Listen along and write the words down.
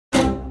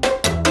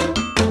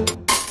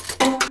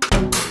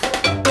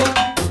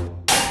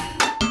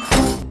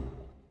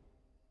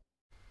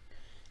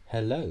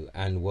Hello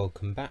and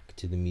welcome back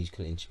to the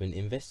Musical Instrument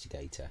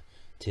Investigator.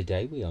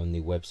 Today we are on the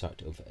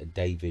website of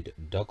David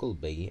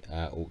Duggleby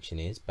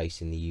Auctioneers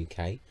based in the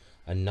UK.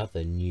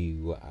 Another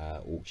new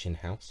auction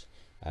house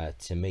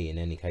to me in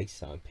any case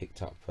that I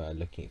picked up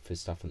looking for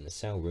stuff in the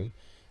sale room.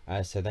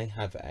 So they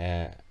have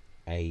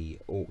a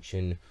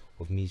auction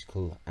of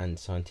musical and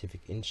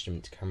scientific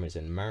instruments, cameras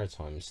and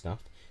maritime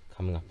stuff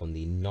coming up on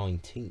the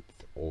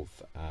 19th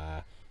of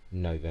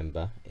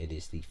November. It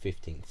is the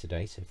 15th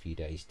today, so a few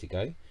days to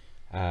go.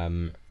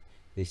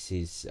 This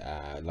is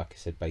like I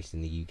said, based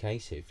in the UK,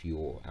 so if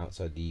you're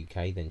outside the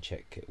UK then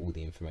check all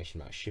the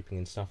information about shipping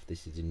and stuff.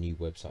 This is a new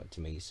website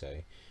to me, so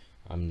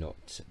I'm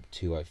not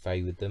too au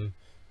fait with them,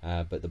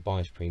 but the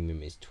buyer's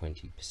premium is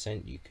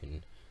 20%. You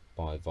can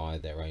buy via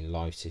their own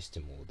live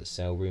system or the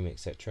sale room,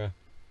 etc.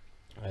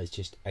 It's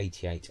just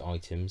 88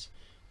 items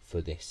for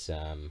this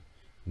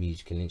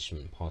musical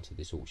instrument part of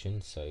this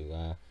auction,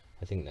 so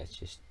I think let's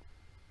just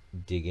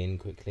dig in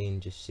quickly and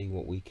just see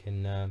what we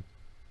can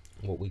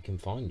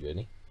find,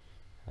 really,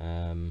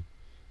 and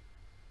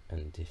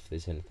if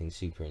there's anything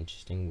super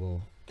interesting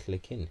we'll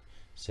click in.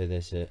 So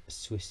there's a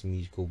Swiss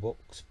musical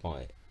box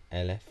by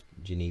LF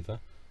Geneva,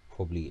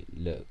 probably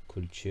Le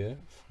Culture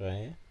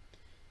Frère.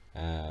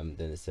 Then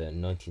there's a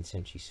 19th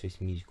century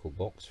Swiss musical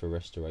box for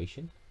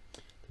restoration,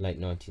 late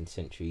 19th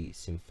century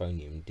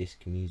Symphonium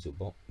disc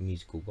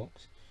musical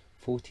box,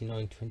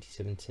 49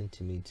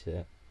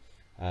 27cm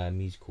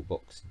musical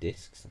box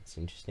discs. That's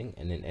interesting.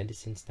 And an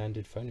Edison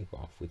standard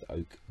phonograph with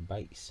oak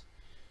bass.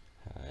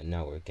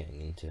 Now we're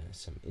getting into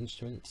some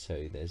instruments.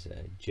 So there's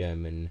a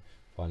German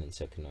violin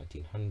circa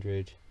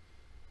 1900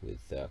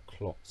 with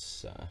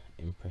clots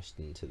impressed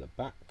into the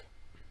back.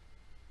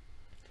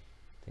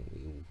 I think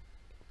we all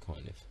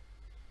kind of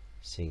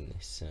seen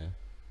this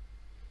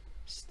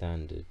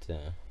standard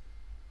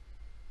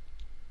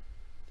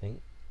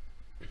thing.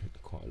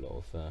 Quite a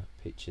lot of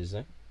pictures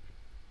there,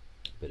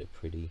 but a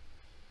pretty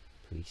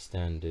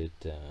standard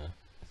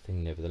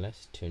thing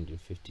nevertheless.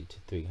 250 to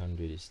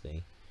 300 is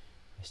the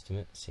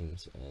estimate.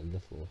 Seems a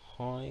little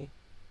high.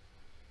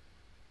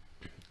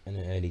 And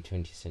an early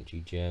 20th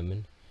century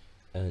German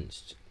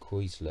Ernst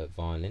Kreuzler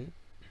violin.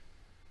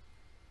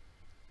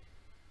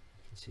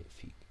 You can see a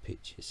few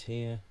pictures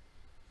here.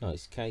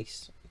 Nice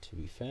case, to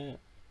be fair.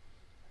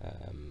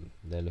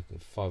 They're looking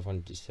for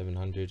 500 to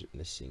 700.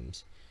 This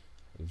seems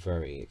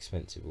very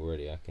expensive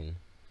already. I can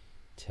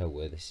tell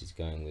where this is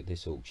going with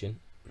this auction.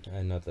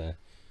 Another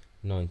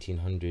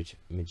 1900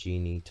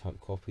 Maggini type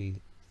copy,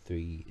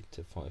 3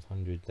 to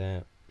 500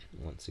 there.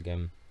 Once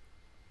again,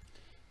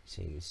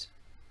 seems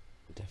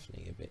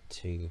definitely a bit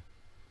too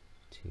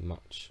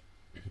much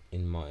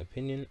in my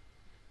opinion.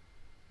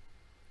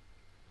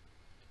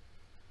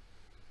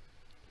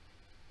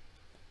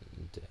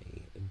 And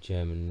a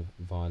German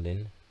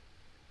violin,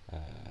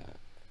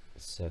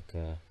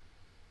 circa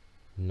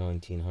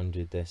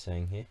 1900 they're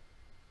saying here.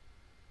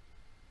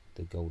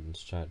 The golden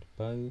strad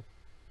bow.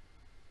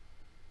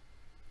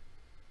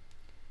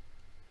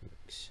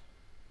 Looks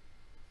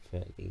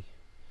fairly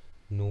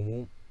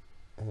normal.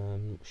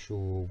 I'm not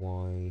sure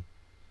why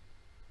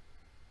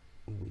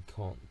we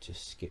can't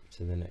just skip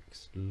to the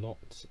next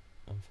lot,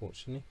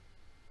 unfortunately.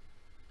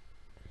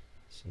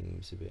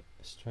 Seems a bit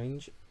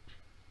strange.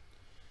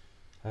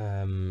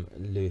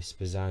 Louis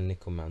Bazin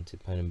nickel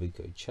mounted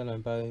Pernambuco cello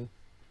bow.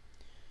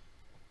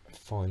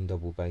 Fine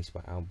double bass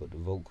by Albert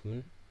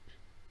Volkmann.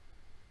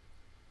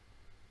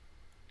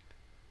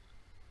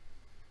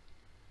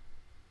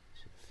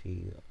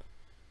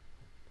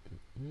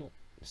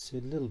 It's a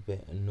little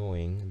bit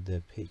annoying,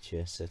 the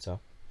picture set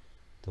up,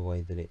 the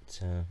way that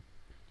it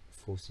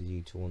forces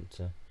you to want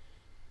to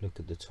look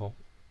at the top.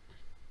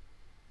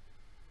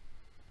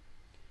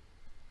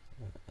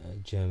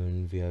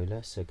 German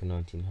viola circa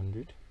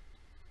 1900.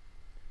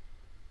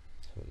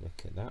 Let's have a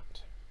look at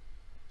that.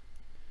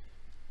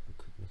 A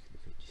quick look at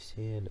the pictures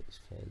here. Looks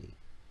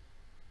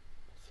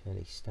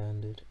fairly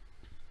standard.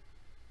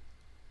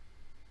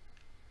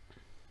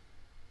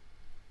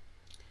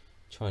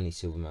 Chinese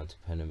silver mounted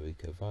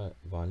Pernambuco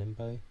violin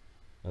bow,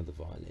 another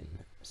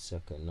violin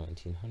circa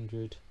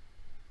 1900.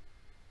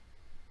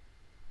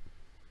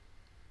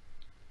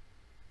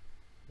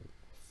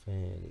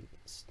 Fairly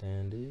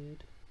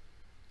standard.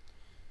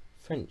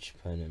 French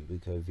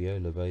Pernambuco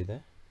viola bow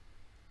there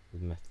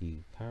with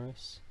Matthew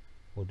Paris,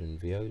 modern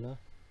viola.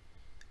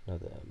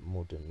 Another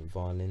modern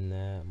violin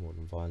there,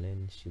 modern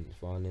violin, student's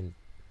violin.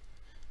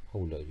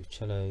 Whole load of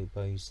cello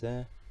bows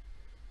there.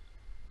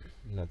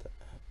 Another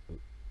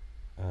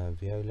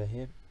viola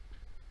here.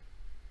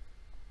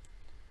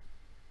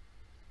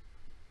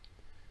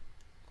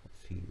 Got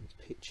a few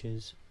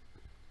pictures.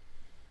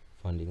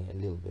 Finding it a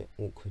little bit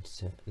awkward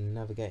to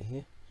navigate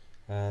here.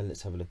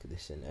 Let's have a look at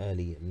this. An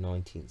early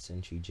 19th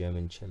century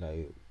German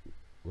cello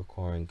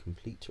requiring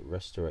complete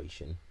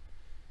restoration.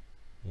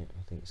 Yeah,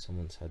 I think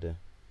someone's had a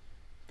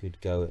good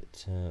go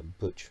at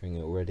butchering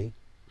it already.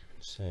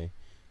 So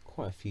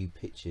quite a few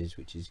pictures,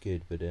 which is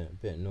good, but a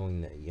bit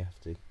annoying that you have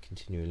to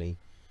continually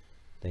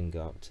then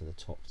go up to the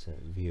top to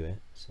view it,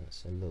 so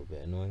that's a little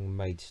bit annoying.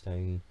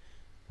 Maidstone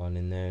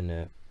violin there, and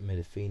a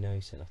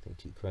Medifino, so nothing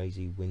too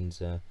crazy.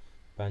 Windsor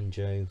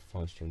banjo,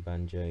 5-string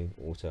banjo,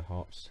 auto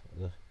harps,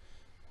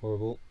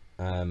 horrible.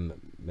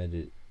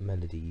 Melody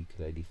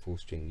ukulele,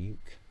 4-string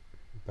uke,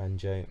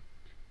 banjo,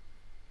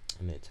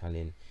 an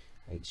Italian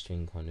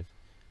 8-string kind of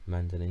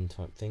mandolin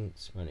type thing.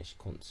 Spanish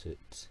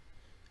concert,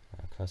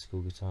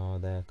 classical guitar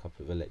there, a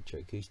couple of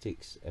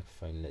electroacoustics,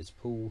 Epiphone Les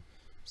Paul,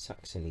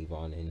 Saxony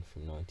violin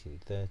from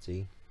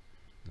 1930,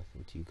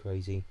 nothing too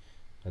crazy.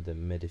 Another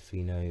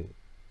Medifino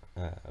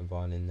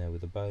violin there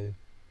with a bow,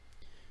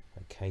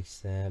 a case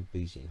there,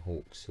 Boozy and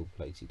Hawk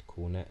silver-plated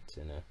cornet,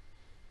 and a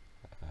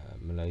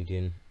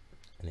melodeon,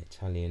 an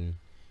Italian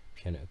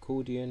piano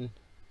accordion,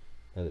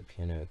 another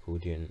piano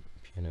accordion,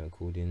 piano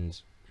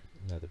accordions,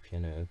 another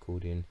piano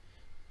accordion,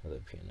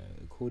 another piano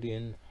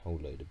accordion, a whole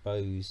load of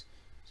bows,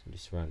 some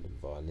just random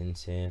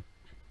violins here,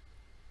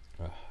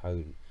 a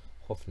whole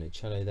Hofner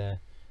cello there,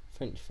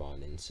 French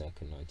violin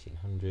circa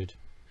 1900,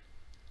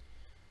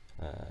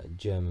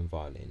 German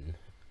violin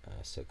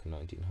circa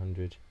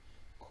 1900,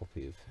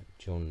 copy of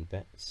John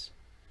Betts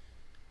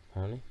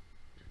apparently.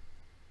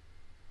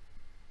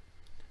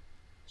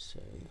 So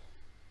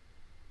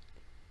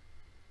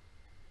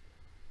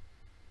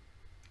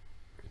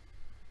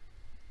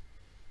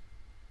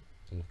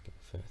looking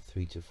for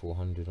 300 to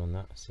 400 on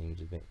that,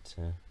 seems a bit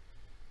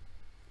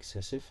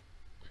excessive.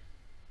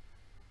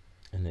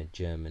 And a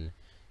German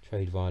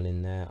trade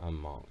violin there,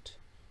 unmarked,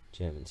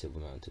 German silver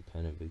mounted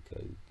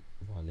Pernambuco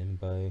violin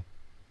bow.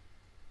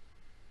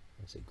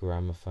 There's a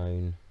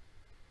gramophone,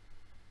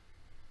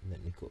 and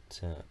then we've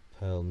got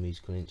Pearl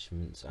musical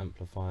instruments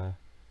amplifier,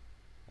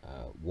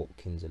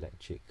 Watkins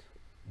electric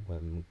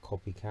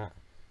copycat,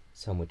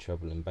 some with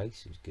treble and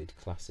bass, it's good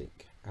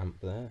classic amp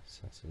there,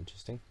 so that's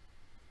interesting.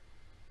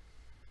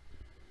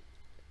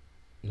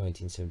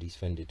 1970s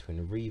Fender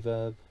Twin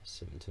Reverb,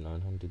 700 to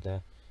 900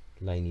 there,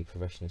 Laney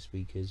professional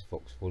speakers,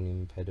 Vox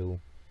volume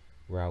pedal,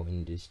 Rao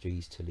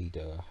Industries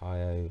Toledo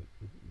Ohio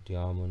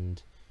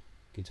Diamond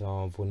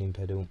guitar volume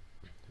pedal,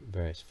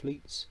 various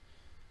flutes,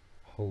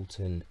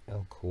 Holton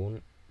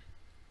Elkhorn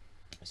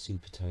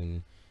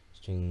supertone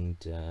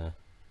stringed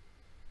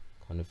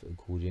kind of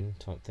accordion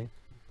type thing,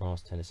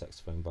 brass tenor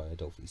saxophone by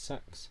Adolphe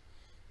Sax,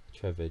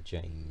 Trevor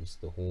James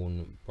the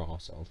horn,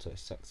 brass alto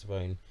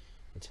saxophone,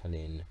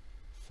 Italian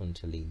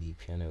Frontellini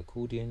piano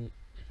accordion,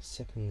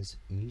 Sepping's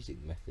music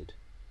method,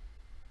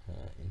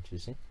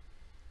 interesting,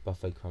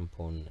 Buffet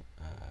crampon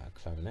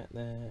clarinet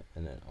there,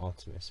 and an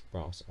Artemis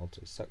brass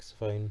alto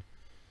saxophone,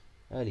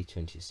 early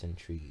 20th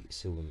century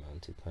silver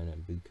mounted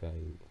Pernambuco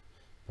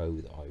bow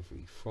with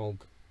ivory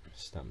frog,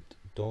 stamped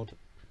Dodd.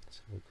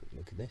 Let's have a quick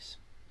look at this.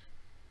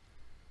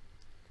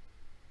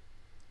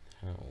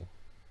 How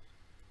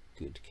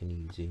good can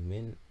you zoom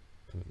in?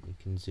 I mean, you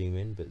can zoom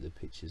in, but the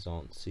pictures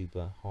aren't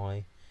super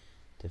high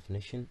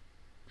definition.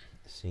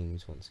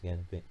 Seems once again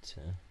a bit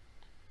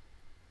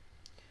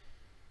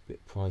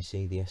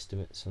pricey, the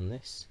estimates on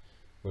this.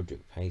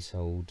 Roderick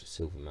Pacehold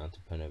silver mounted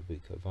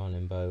Pernambuco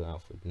violin bow,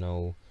 Alfred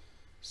Knoll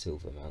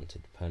silver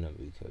mounted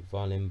Pernambuco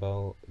violin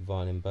bow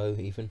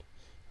even,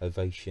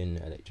 Ovation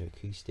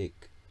electroacoustic,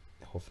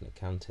 Hofner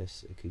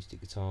Countess acoustic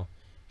guitar,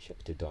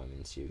 Schecter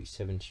Diamond Series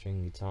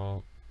 7-string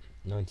guitar,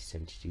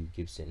 1972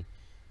 Gibson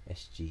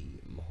SG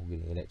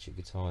mahogany electric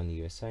guitar in the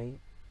USA,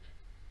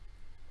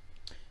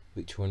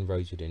 Victorian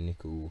rosewood and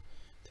nickel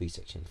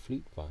 3-section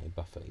flute by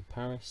Buffet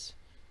Paris,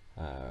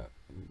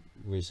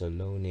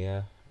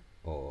 Risolonia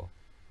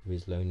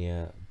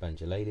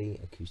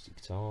Banjolady acoustic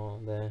guitar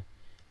there,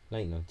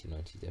 late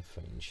 1990s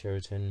Epiphone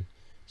Sheraton,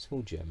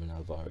 small German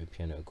Alvaro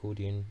piano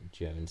accordion,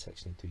 German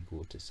section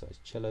 3/4 size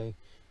cello,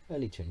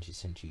 early 20th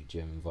century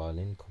German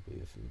violin, copy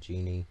of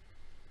Fumigini,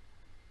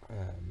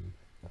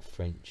 a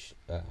French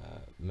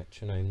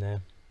metronome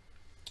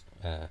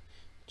there,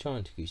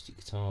 giant acoustic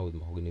guitar with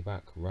mahogany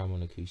back,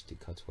 Ramon acoustic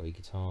cutaway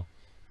guitar,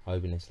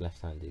 Ibanez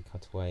left-handed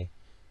cutaway,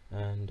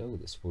 and oh,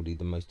 that's probably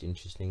the most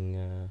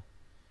interesting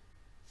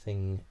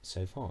thing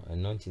so far, a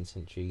 19th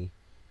century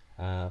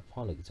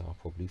parlor guitar,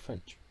 probably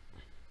French.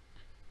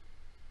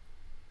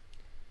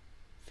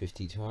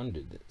 50 to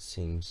 100, that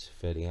seems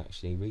fairly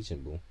actually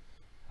reasonable,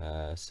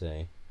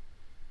 so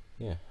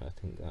yeah, I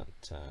think that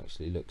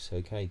actually looks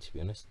okay, to be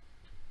honest,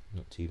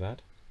 not too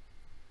bad.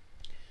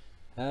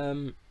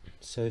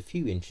 So a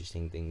few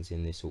interesting things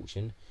in this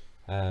auction.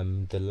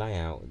 The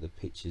layout, the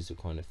pictures have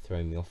kind of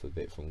thrown me off a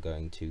bit from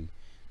going too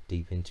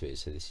deep into it,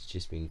 so this has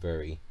just been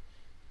very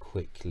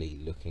quickly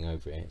looking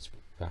over it. It's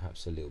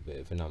perhaps a little bit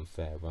of an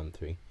unfair run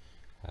through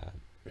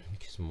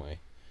because my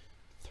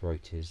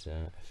throat is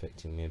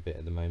affecting me a bit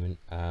at the moment,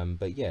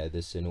 but yeah,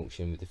 there's an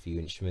auction with a few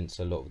instruments.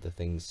 A lot of the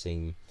things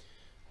seem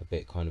a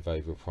bit kind of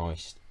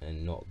overpriced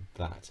and not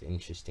that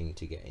interesting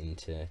to get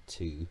into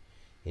too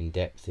in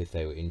depth. If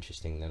they were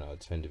interesting, then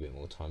I'd spend a bit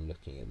more time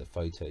looking at the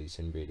photos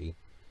and really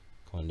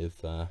kind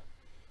of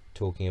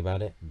talking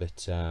about it,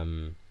 but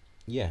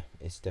yeah,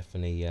 it's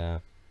definitely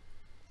an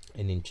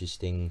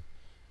interesting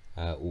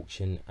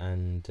auction,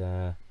 and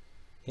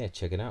yeah,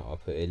 check it out. I'll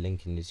put a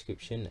link in the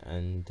description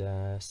and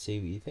see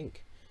what you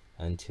think.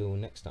 Until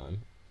next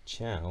time,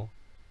 ciao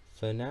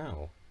for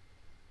now.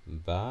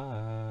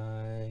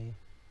 Bye.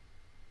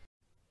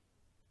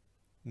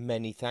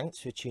 Many thanks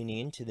for tuning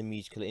in to the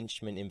Musical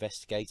Instrument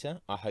Investigator.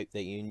 I hope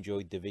that you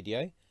enjoyed the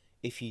video.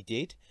 If you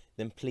did,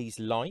 then please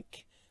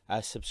like,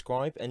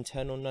 subscribe and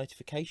turn on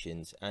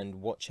notifications,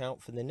 and watch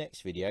out for the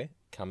next video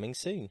coming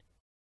soon.